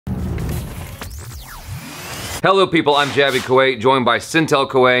Hello people, I'm Jaby Koay, joined by SYNTELL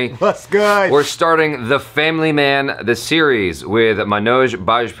Koay. What's good? We're starting The Family Man, the series, with Manoj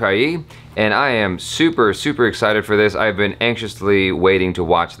Bajpayee, and I am super excited for this. I've been anxiously waiting to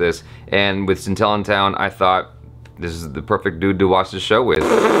watch this, and with SYNTELL in town, I thought this is the perfect dude to watch this show with.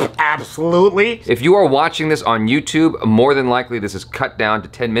 Absolutely. If you are watching this on YouTube, more than likely this is cut down to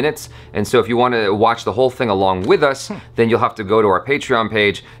 10 minutes. And so if you want to watch the whole thing along with us, then you'll have to go to our Patreon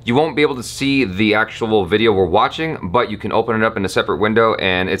page. You won't be able to see the actual video we're watching, but you can open it up in a separate window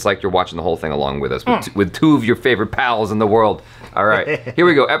and it's like you're watching the whole thing along with us, with two of your favorite pals in the world. All right, here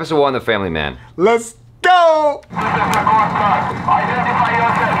we go. Episode 1, The Family Man. Let's go!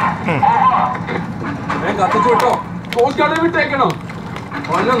 Oh,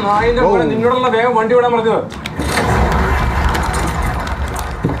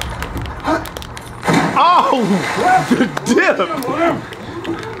 the dip!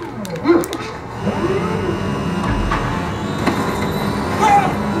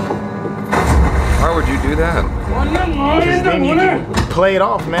 Why would you do that? Because then you can play it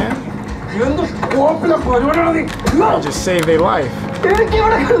off, man. Just save their life.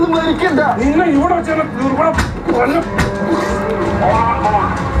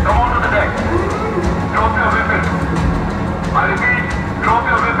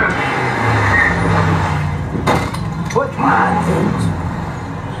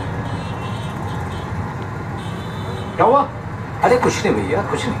 क्या हुआ? अरे कुछ नहीं भैया,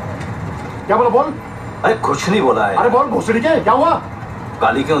 कुछ नहीं। क्या बोला बोल? अरे कुछ नहीं बोला है। अरे बोल भोसड़ी के क्या हुआ?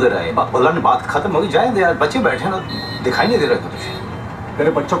 गाली क्यों दे रहा है? बोला ने बात खत्म हो गई, जाए दे यार, बच्चे बैठे ना, दिखाई नहीं दे रहा तुझे।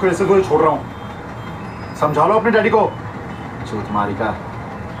 तेरे बच्चों को ऐसे कोई छोड़ रहा हूँ। समझा लो अपने डैडी को। चूत मारी का।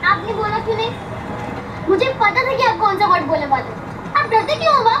 आपने बोला क्यों नहीं? मुझे पता था कि आप कौन सा वर्ड बोलने वाले। आप डरते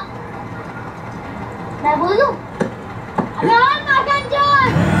क्यों हो माँ? मैं बोल दूँ?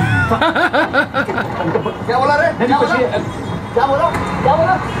 क्या बोला रे? क्या बोला? क्या बोला? क्या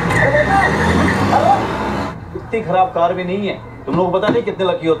बोला? इतनी खराब कार भी नहीं है। तुम लोग पता नहीं कितने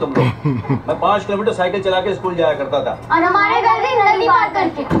लकी हो तुम लोग। मैं 5 किलोमीटर साइकिल चला के स्कूल जाया करता था। और हमारे घर भी नदी पार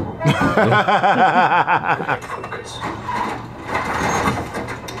करके।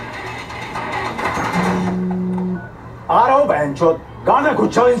 आ रहा हूँ बहनचोद, गाना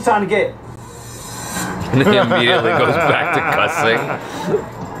घुच्छो इंसान के। And he immediately goes back to cussing.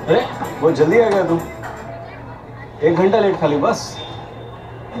 अरे वो जल्दी आ गया तू। 1 घंटा लेट खाली बस।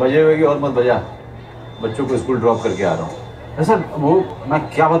 बजे हुए की और मत बजा। बच्चों को स्कूल ड्रॉप करके आ रहा हूँ। सर वो मैं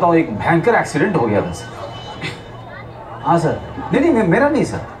क्या बताऊँ, एक भयंकर एक्सीडेंट हो गया था सर। हाँ सर, नहीं मेरा नहीं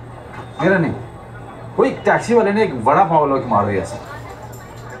सर, मेरा नहीं। कोई टैक्सी वाले ने एक बड़ा पाव लोग मार दिया सर।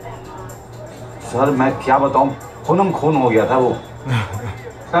 सर मैं क्या बताऊँ, खूनम खून हो गया था वो।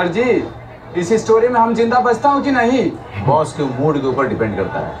 सर जी, इस स्टोरी में हम जिंदा बचता हूँ कि नहीं? बॉस के मूड के ऊपर डिपेंड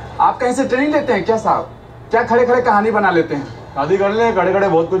करता है। आप कहीं से ट्रेनिंग लेते हैं क्या साहब? क्या खड़े खड़े कहानी बना लेते हैं? शादी कर ले, खड़े खड़े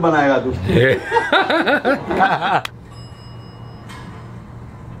बहुत कुछ बनाएगा तू।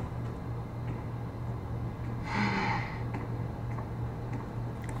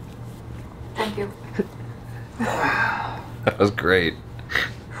 Thank you. That was great.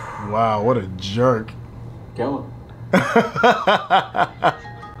 Wow, what a jerk. क्या हुआ?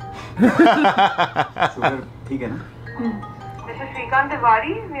 ठीक है ना? This is Shrikant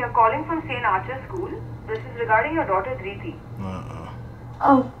Tiwari. We are calling from St. Archer School. This is regarding your daughter Preeti.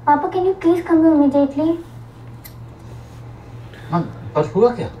 Oh, Papa, can you please come here immediately? हाँ, पर हुआ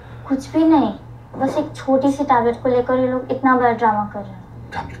क्या? कुछ भी नहीं, बस एक छोटी सी टैबलेट को लेकर ये लोग इतना बड़ा ड्रामा कर रहे हैं।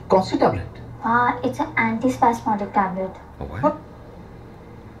 टैबलेट? कौन सी टैबलेट? हाँ, it's an anti-spasmodic tablet. What?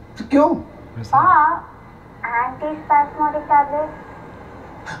 क्यों? हाँ, anti-spasmodic tablet.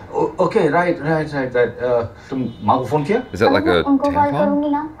 Okay, right. तुम माँ को फोन किया? Is that like a उनको कॉल tampon? करूँगी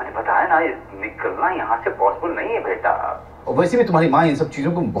ना। मैंने बताया ना, निकलना यहाँ से पॉसिबल नहीं है बेटा। और वैसे भी तुम्हारी माँ इन सब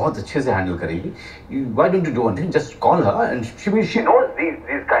चीजों को बहुत अच्छे से हैंडल करेगी। Why don't you do one thing? Just call her and she knows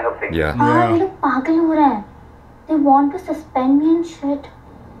these kind of things. Yeah. हाँ, ये लोग पागल हो रहे हैं। They want to suspend me and shit.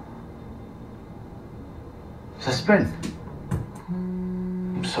 Suspend?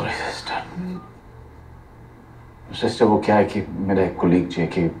 I'm sorry, sister. Sister वो क्या है कि मेरा एक कोलीग जो है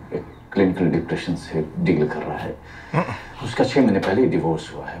कि एक क्लिनिकल डिप्रेशन से डील कर रहा है। उसका 6 महीने पहले ही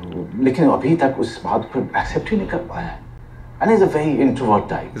डिवोर्स हुआ है, लेकिन अभी तक उस बात को एक्सेप्ट ही नहीं कर पाया है। And he's a very introvert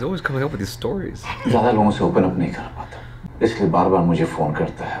type. He's always coming up with these stories. ज़्यादा लोगों से ओपन अप नहीं कर पाता, इसलिए बार-बार मुझे फ़ोन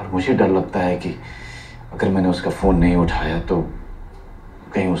करता है और मुझे डर लगता है कि अगर मैंने उसका फ़ोन नहीं उठाया तो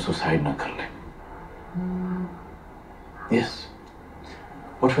कहीं वो सुसाइड ना कर ले। Yes.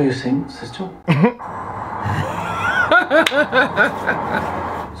 What were you saying, sister?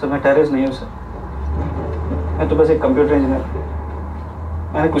 Sir मैं टेररिस्ट नहीं हूँ सर, मैं तो बस एक कंप्यूटर इंजीनियर,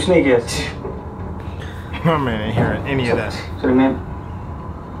 मैंने कुछ नहीं किया। My man ain't hearing any of that.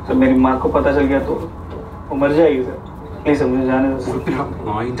 Sir मेरी माँ को पता चल गया तो वो मर जाएगी सर. प्लीज मुझे जाने दो.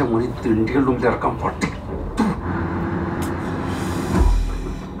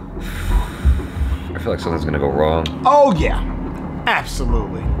 I feel like something's gonna go wrong. Oh yeah,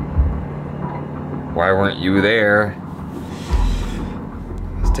 absolutely. Why weren't you there?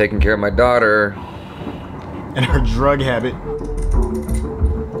 I was taking care of my daughter. And her drug habit.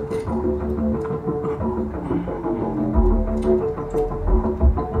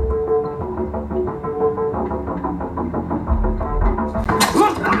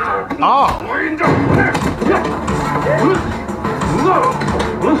 Oh.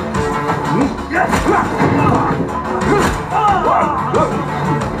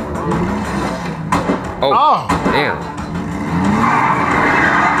 Oh, damn.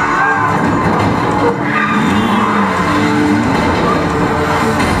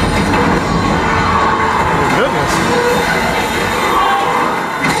 Goodness.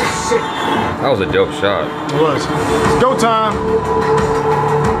 That was a dope shot. It was. It's go time.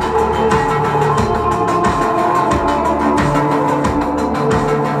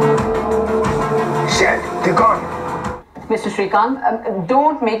 Shit, they're gone. Mr. Shrikant,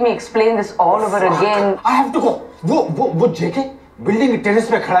 don't make me explain this all over again. I have to go. वो JK building terrace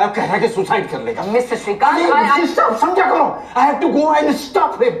पे खड़ा है कह रहा है कि suicide कर लेगा. Mr. Shrikant, Stop, समझा करो. I have to go and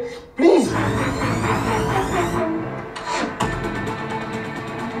stop him. Please.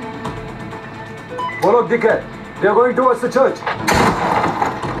 वो लोग दिख गए. They are going towards the church.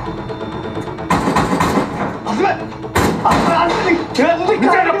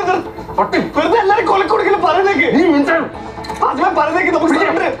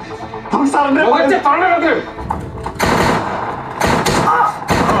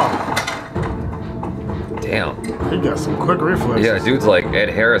 Damn. He got some quick reflexes. Yeah, dude's like Ed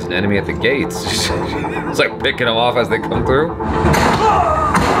Harris, an enemy at the gates. It's like picking them off as they come through.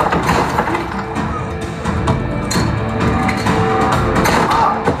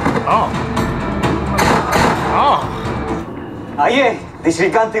 आइए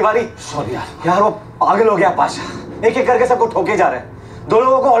Shrikant Tiwari. Sorry यार वो पागल हो गया पाशा. एक एक करके सबको ठोके जा रहे हैं. 2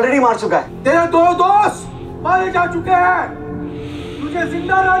 लोगों को ऑलरेडी मार चुका है. तेरे 2 दोस्त मारे जा चुके हैं. तुझे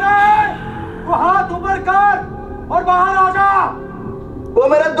जिंदा रहना है तो हाथ ऊपर कर और बाहर आ जा. वो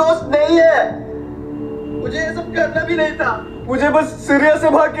मेरा दोस्त नहीं है. मुझे ये सब करना भी नहीं था. मुझे बस सीरिया से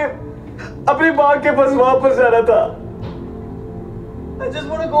भाग के अपनी माँ के पास वापस जाना था. I just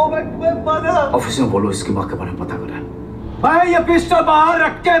want to go back to my mother. Office में बोलो इसकी माँ के बारे में पता करें. मैं ये पिस्टल बाहर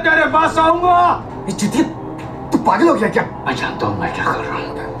रख के तेरे पास आऊंगा. तू पागल हो गया क्या? मैं जानता हूँ मैं क्या कर रहा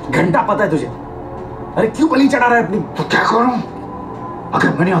हूँ. घंटा पता है तुझे. अरे क्यों बलि चढ़ा रहा है अपनी? तो क्या करूँ? अगर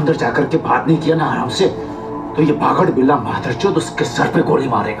मैंने अंदर जाकर के बात नहीं किया ना आराम से तो ये भागड़ बिल्ला माधरचोद उसके सर पे गोली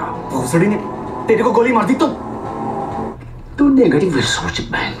मारेगा. भोसड़ी ने तेरे को गोली मार दी तो तू नेगेटिव सोच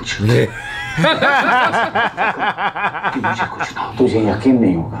बेंच. मुझे कुछ ना तुझे यकीन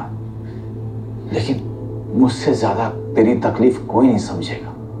नहीं होगा लेकिन मुझसे ज्यादा तेरी तकलीफ कोई नहीं समझेगा.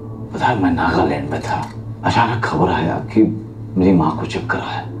 पता है मैं नागालैंड में था. अचानक खबर आया कि मेरी माँ को चक्कर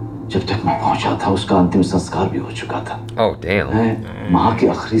आया. जब तक मैं पहुंचा था उसका अंतिम संस्कार भी हो चुका था. Oh, damn. मैं माँ के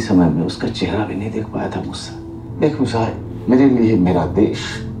आखिरी समय में उसका चेहरा भी नहीं देख पाया था मुझसे. एक मुसाए मेरे लिए मेरा देश,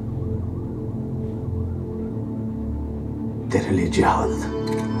 तेरे लिए जिहाद.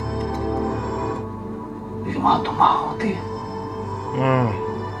 एक माँ तो माँ होती है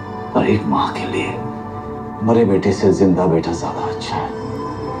और एक माँ के लिए मरे बेटे से जिंदा बेटा ज्यादा अच्छा है.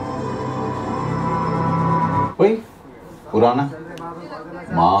 वही पुराना.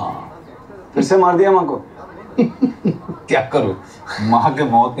 माँ फिर से मार दिया माँ को. क्या करूं? माँ के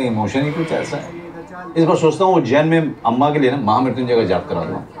मौत का इमोशन ही कुछ ऐसा है. इस बार सोचता हूँ जैन में अम्मा के लिए ना महामृत्युंजय का जाप करा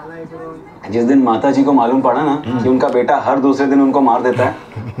दूँ. जिस दिन माता जी को मालूम पड़ा ना कि उनका बेटा हर दूसरे दिन उनको मार देता है,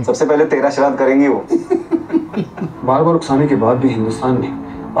 सबसे पहले तेरा श्राद्ध करेंगी वो. बार बार उकसाने के बाद भी हिंदुस्तान ने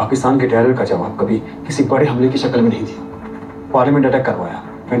पाकिस्तान के टेरर का जवाब कभी किसी बड़े हमले की शक्ल में नहीं दिया. पार्लियामेंट अटैक करवाया,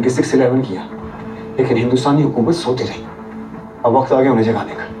 26/11 किया, लेकिन हिंदुस्तानी हुकूमत सोती रही. अब वक्त आ गया उन्हें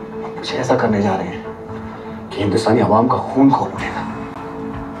जगाने का. कुछ ऐसा करने जा रहे हैं कि हिंदुस्तानी अवाम का खून खौल उठेगा.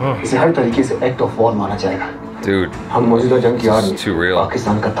 इसे हर तरीके से एक्ट ऑफ वॉर माना जाएगा. Dude, हम मौजूदा जंग की आड़ में too real.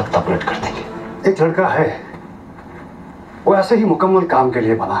 पाकिस्तान का तख्ता पलट कर देंगे. एक लड़का है वो ऐसे ही मुकम्मल काम के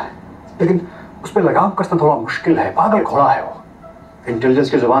लिए बना है लेकिन उस पर लगाम कसना थोड़ा मुश्किल है. पागल घोड़ा है वो. इंटेलिजेंस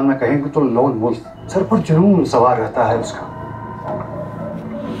की जुबान में कहेंगे तो लोन वुल्फ. सर पर जुनून सवार रहता है उसका.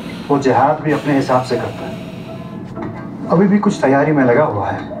 वो जिहाद भी अपने हिसाब से करता है. अभी भी कुछ तैयारी में लगा हुआ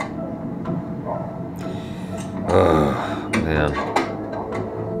है. Man.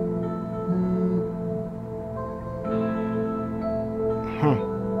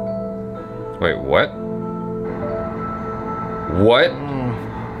 Wait, what? What?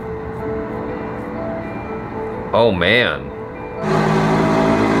 Oh man.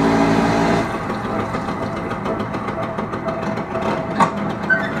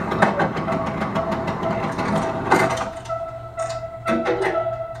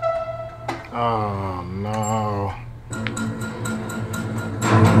 Oh no.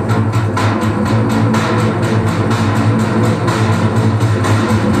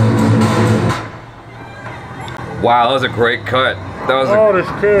 Wow, that was a great cut. That was Oh, there's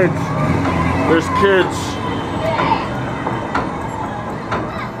kids. There's kids.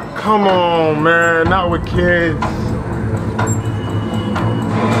 Come on, man. Not with kids.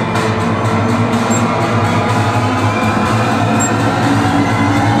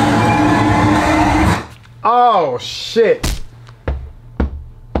 Oh, shit.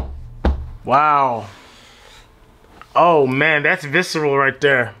 Wow. Oh, man. That's visceral right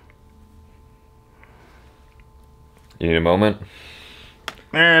there. You need a moment?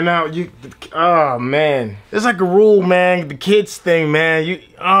 Man, now you, oh man, it's like a rule, man. The kids thing, man.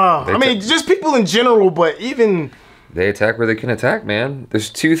 I mean, just people in general, but even they attack where they can attack, man. There's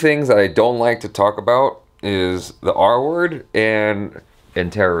two things that I don't like to talk about: is the R word and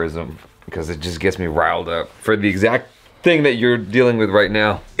terrorism, because it just gets me riled up for the exact thing that you're dealing with right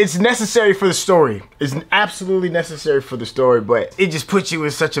now. It's necessary for the story. It's absolutely necessary for the story, but it just puts you in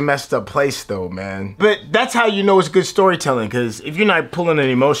such a messed up place though, man. But that's how you know it's good storytelling, because if you're not pulling an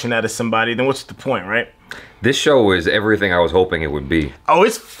emotion out of somebody, then what's the point, right? This show is everything I was hoping it would be. Oh,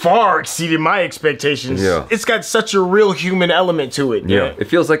 it's far exceeded my expectations. Yeah. It's got such a real human element to it. Yeah. Man. It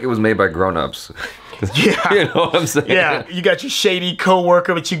feels like it was made by grown-ups. Yeah. You know what I'm saying? Yeah, you got your shady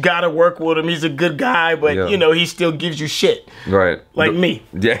coworker, but you gotta work with him. He's a good guy, but you know, he still gives you shit. Right. Like me.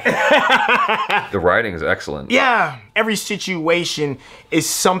 Yeah. The writing is excellent. Yeah. Every situation is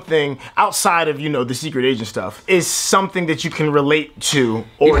something outside of, you know, the secret agent stuff, is something that you can relate to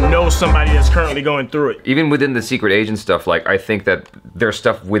or know somebody that's currently going through it. Even within the secret agent stuff, like, I think that there's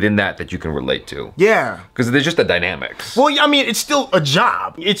stuff within that you can relate to. Yeah. Because there's just the dynamics. Well, I mean, it's still a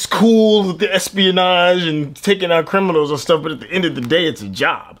job. It's cool with the espionage and taking out criminals and stuff, but at the end of the day, it's a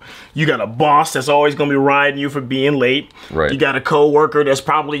job. You got a boss that's always gonna be riding you for being late. Right. You got a coworker that's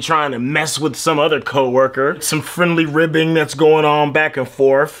probably trying to mess with some other coworker. Some friendly ribbing that's going on back and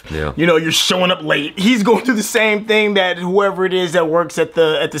forth. Yeah. You know, you're showing up late. He's going through the same thing that whoever it is that works at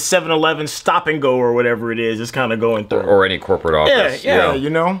the 7-Eleven stop and go or whatever it is kind of going through. Or any corporate office. Yeah, you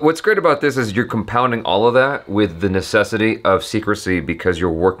know. What's great about this is you're compounding all of that with the necessity of secrecy because you're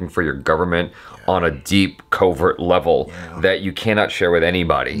working for your government on a deep, covert level that you cannot share with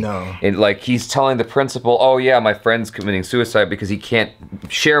anybody. No. And like, he's telling the principal, oh yeah, my friend's committing suicide, because he can't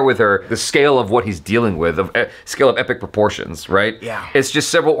share with her the scale of what he's dealing with, scale of epic proportions, right? Yeah. It's just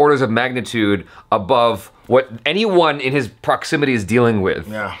several orders of magnitude above what anyone in his proximity is dealing with.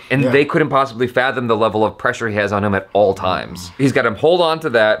 Yeah. And they couldn't possibly fathom the level of pressure he has on him at all times. He's got to hold on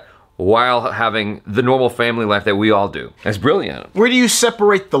to that while having the normal family life that we all do. It's brilliant. Where do you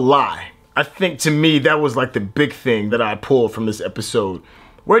separate the lie? I think to me, that was like the big thing that I pulled from this episode.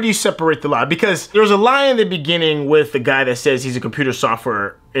 Where do you separate the lie? Because there's a lie in the beginning with the guy that says he's a computer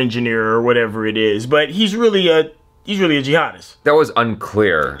software engineer or whatever it is, but he's really a jihadist. That was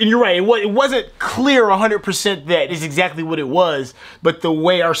unclear. And you're right, it wasn't clear 100% that is exactly what it was, but the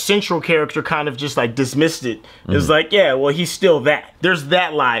way our central character kind of just like dismissed it is like, yeah, well, he's still that. There's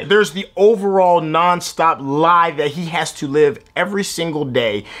that lie. There's the overall non-stop lie that he has to live every single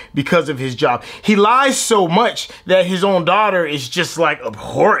day because of his job. He lies so much that his own daughter is just like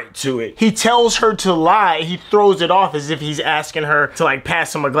abhorrent to it. He tells her to lie. He throws it off as if he's asking her to like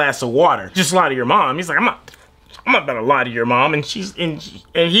pass him a glass of water. Just lie to your mom. He's like, I'm not gonna lie to your mom. And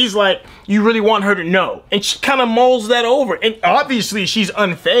he's like, you really want her to know. And she kind of mulls that over. And obviously she's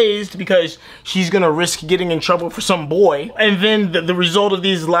unfazed because she's gonna risk getting in trouble for some boy. And then the result of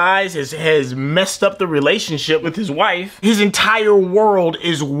these lies has messed up the relationship with his wife. His entire world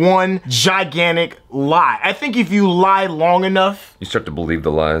is one gigantic lie. I think if you lie long enough, You start to believe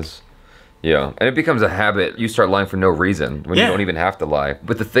the lies. Yeah, and it becomes a habit. You start lying for no reason when you don't even have to lie.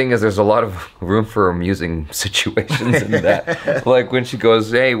 But the thing is, there's a lot of room for amusing situations in that. Like when she goes,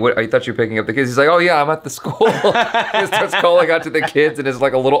 hey, what, I thought you were picking up the kids. He's like, oh yeah, I'm at the school. He starts calling out to the kids and it's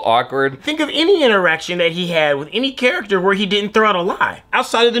like a little awkward. Think of any interaction that he had with any character where he didn't throw out a lie.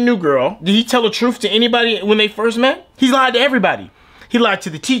 Outside of the new girl, did he tell the truth to anybody when they first met? He's lied to everybody. He lied to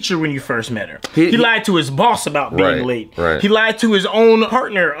the teacher when you first met her. He lied to his boss about being late. Right. He lied to his own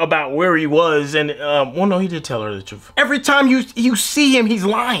partner about where he was. And, well, no, he did tell her the truth. Every time you see him, he's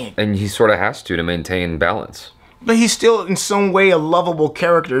lying. And he sort of has to maintain balance. But he's still in some way a lovable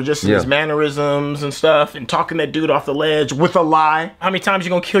character, just in his mannerisms and stuff, and talking that dude off the ledge with a lie. How many times you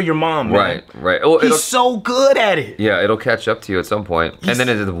gonna kill your mom, man? Right. Well, he's so good at it. Yeah, it'll catch up to you at some point. And then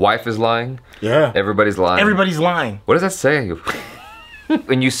his wife is lying. Yeah. Everybody's lying. Everybody's lying. What does that say?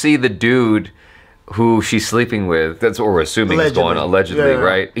 When you see the dude who she's sleeping with, that's what we're assuming is going on, allegedly,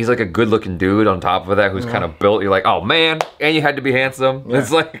 right? He's like a good-looking dude on top of that who's kind of built. You're like, oh man, and you had to be handsome. It's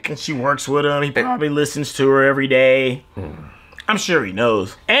like, and she works with him. He probably listens to her every day. I'm sure he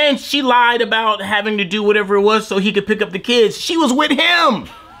knows. And she lied about having to do whatever it was so he could pick up the kids. She was with him.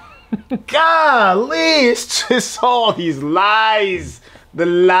 Golly, it's just all these lies. The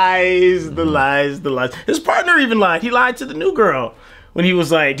lies. His partner even lied. He lied to the new girl. When he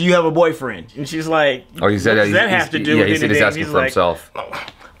was like, do you have a boyfriend? And she's like, oh, he said, what does that have to do with anything? He said he's asking for himself.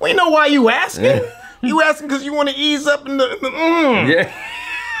 We know why you asking. You asking because you want to ease up in the Yeah.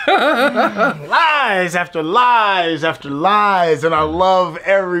 Lies after lies after lies, and I love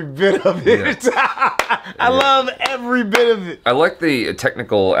every bit of it. I love every bit of it. I like the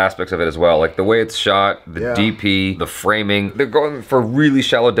technical aspects of it as well, like the way it's shot, the DP, the framing. They're going for really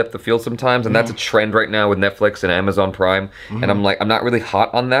shallow depth of field sometimes, and that's a trend right now with Netflix and Amazon Prime. And I'm like, I'm not really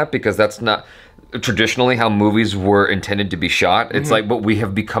hot on that because that's not traditionally how movies were intended to be shot. It's like, but we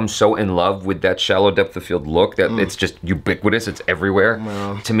have become so in love with that shallow depth of field look that it's just ubiquitous. It's everywhere.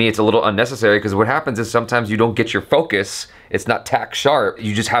 To me, it's a little unnecessary because what happens is sometimes you don't get your focus. It's not tack sharp.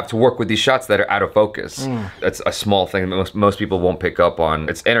 You just have to work with these shots that are out of focus. That's a small thing that most people won't pick up on.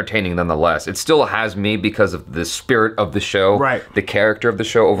 It's entertaining nonetheless. It still has me because of the spirit of the show, the character of the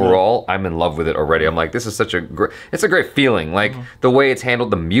show overall. I'm in love with it already. I'm like, this is such a great, it's a great feeling. Like the way it's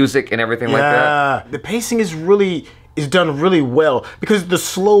handled, the music and everything like that. The pacing is done really well because the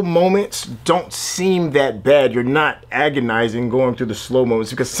slow moments don't seem that bad. You're not agonizing going through the slow moments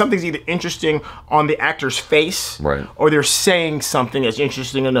because something's either interesting on the actor's face or they're saying something that's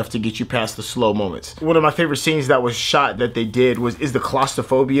interesting enough to get you past the slow moments. One of my favorite scenes that was shot that they did is the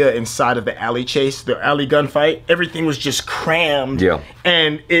claustrophobia inside of the alley chase, the alley gunfight. Everything was just crammed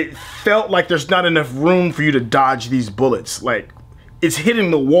and it felt like there's not enough room for you to dodge these bullets. Like, it's hitting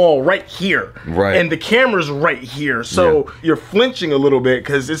the wall right here. And the camera's right here. So you're flinching a little bit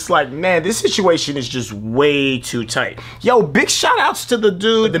because it's like, man, this situation is just way too tight. Yo, big shout outs to the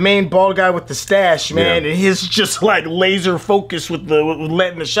dude, the main bald guy with the stash, man. And his just like laser focus with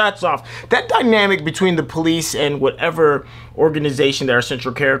letting the shots off. That dynamic between the police and whatever organization that our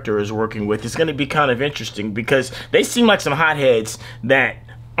central character is working with is gonna be kind of interesting because they seem like some hotheads that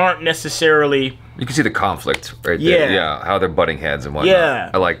aren't necessarily... You can see the conflict right there. Yeah, how they're butting heads and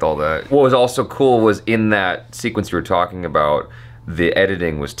whatnot. I liked all that. What was also cool was in that sequence you were talking about, the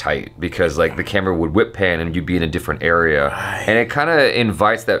editing was tight because like the camera would whip pan and you'd be in a different area. And it kind of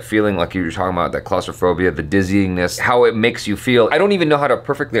invites that feeling like you were talking about, that claustrophobia, the dizzyingness, how it makes you feel. I don't even know how to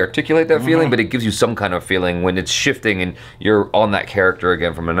perfectly articulate that feeling, but it gives you some kind of feeling when it's shifting and you're on that character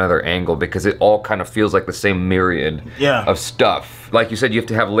again from another angle because it all kind of feels like the same myriad of stuff. Like you said, you have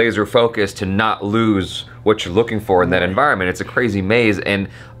to have laser focus to not lose what you're looking for in that environment. It's a crazy maze and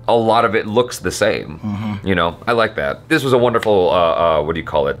a lot of it looks the same. You know, I like that. This was a wonderful, what do you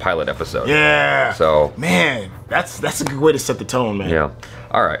call it, pilot episode. So, man, that's a good way to set the tone, man.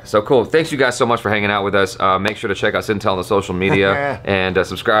 All right, so cool. Thanks you guys so much for hanging out with us. Make sure to check out SYNTELL on the social media and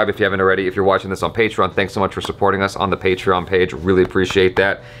subscribe if you haven't already. If you're watching this on Patreon, thanks so much for supporting us on the Patreon page. Really appreciate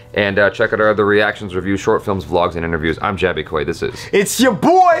that. And check out our other reactions, reviews, short films, vlogs, and interviews. I'm Jaby Koay. This is... It's your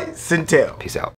boy, SYNTELL. Peace out.